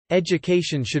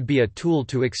Education should be a tool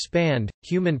to expand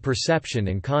human perception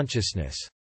and consciousness.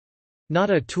 Not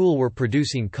a tool we're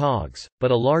producing cogs,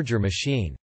 but a larger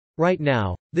machine. Right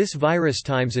now, this virus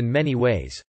times in many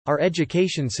ways, our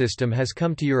education system has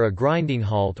come to a grinding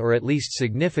halt or at least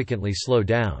significantly slow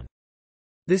down.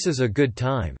 This is a good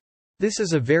time. This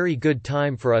is a very good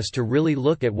time for us to really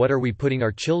look at what are we putting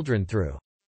our children through.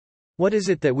 What is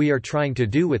it that we are trying to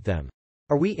do with them?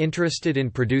 Are we interested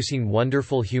in producing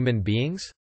wonderful human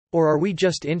beings? Or are we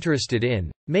just interested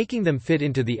in making them fit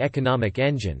into the economic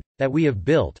engine that we have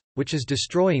built, which is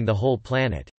destroying the whole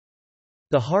planet?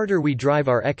 The harder we drive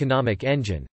our economic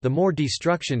engine, the more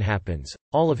destruction happens.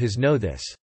 All of us know this.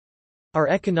 Our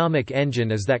economic engine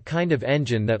is that kind of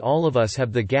engine that all of us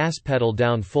have the gas pedal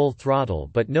down full throttle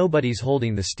but nobody's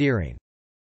holding the steering.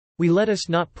 We let us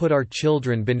not put our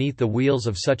children beneath the wheels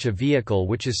of such a vehicle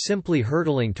which is simply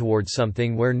hurtling towards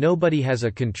something where nobody has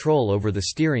a control over the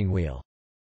steering wheel.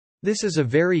 This is a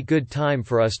very good time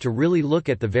for us to really look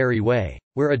at the very way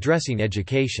we're addressing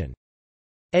education.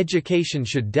 Education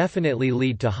should definitely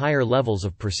lead to higher levels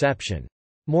of perception,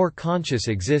 more conscious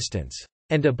existence.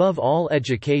 And above all,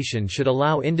 education should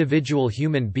allow individual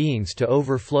human beings to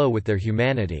overflow with their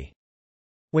humanity.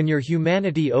 When your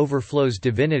humanity overflows,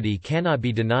 divinity cannot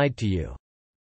be denied to you.